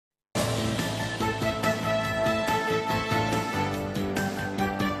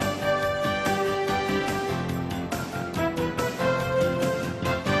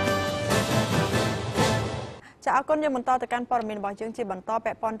ចាអរគុណយើងបន្តទៅកាន់ព័ត៌មានរបស់យើងជាបន្ត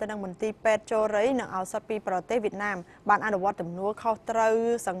ពាក់ព័ន្ធទៅនឹងមន្ទីរពេទ្យជូរីនិងឱសថពីប្រទេសវៀតណាមបានអនុវត្តទំនួលខុសត្រូវ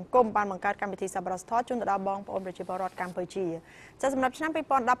សង្គមបានបង្កើតកម្មវិធីសប្បុរសធម៌ជូនទៅដល់បងប្អូនប្រជាពលរដ្ឋកម្ពុជាចាសម្រាប់ឆ្នាំ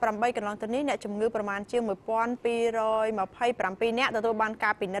2018កន្លងទៅនេះអ្នកជំងឺប្រមាណជាង1227នាក់ទទួលបាន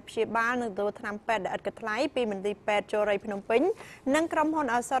ការពិនិត្យព្យាបាលនិងទទួលថ្នាំពេទ្យដែលឥតគិតថ្លៃពីមន្ទីរពេទ្យជូរីភ្នំពេញនិងក្រុមហ៊ុន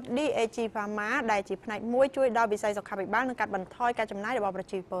ឱសថ DAG Pharma ដែលជាផ្នែកមួយជួយដល់វិស័យសុខាភិបាលនិងកាត់បន្ថយការចំណាយរបស់ប្រ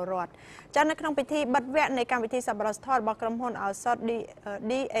ជាពលរដ្ឋចានៅក្នុងពិធីបិទវគ្គនៃកម្មវិធីសប្បុរសធម៌របស់ក្រុមហ៊ុនឱសថ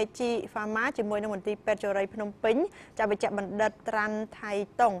DAG Pharma ជាមួយនឹងមន្ទីរពេទ្យជូរីភ្នំពេញចាវេជ្ជបណ្ឌិតត្រាន់ថៃ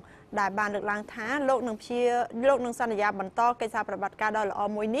តុងដែលបានលើកឡើងថាលោកនឹងសន្យាបន្តកិច្ចសហប្រតិបត្តិការដ៏ល្អ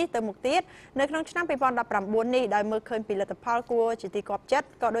មួយនេះទៅមុខទៀតនៅក្នុងឆ្នាំ2019នេះដោយមើលឃើញពីលទ្ធផលគួរជាទីគាប់ចិត្ត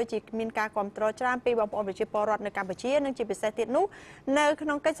ក៏ដូចជាមានការគាំទ្រច្រើនពីបងប្អូនប្រជាពលរដ្ឋនៅកម្ពុជានិងជាពិសេសទៀតនោះនៅក្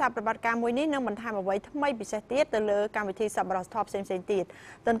នុងកិច្ចសហប្រតិបត្តិការមួយនេះនឹងបន្ថែមអ្វីថ្មីពិសេសទៀតទៅលើកម្មវិធីសប្បុរសធម៌ផ្សេងៗទៀត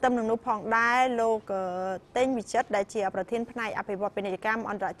ទន្ទឹមនឹងនោះផងដែរលោកតេងវិចិត្រដែលជាប្រធានផ្នែកអភិវឌ្ឍពាណិជ្ជកម្ម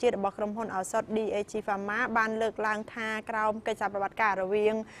អន្តរជាតិរបស់ក្រុមហ៊ុនឱសថ DAG Pharma បានលើកឡើងថាក្រោមកិច្ចសហប្រតិបត្តិការរវា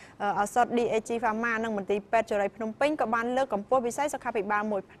ងឱសថ DAG Pharma និងមន្ទីរពេទ្យជូរីភ្នំពេញក៏បានលើកកម្ពស់វិស័យសុខាភិបាល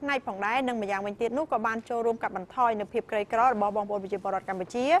មួយផ្នែកផងដែរនិងម្យ៉ាងវិញទៀតនោះក៏បានចូលរួមកាត់បន្ថយនូវភាពក្រីក្ររបស់បងប្អូនប្រជាពលរដ្ឋកម្ពុ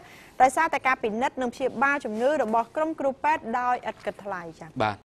ជាដោយសារតែការពិនិត្យនិងព្យាបាលជំងឺរបស់ក្រុមគ្រូពេទ្យដោយឥតគិតថ្លៃចា៎បាទ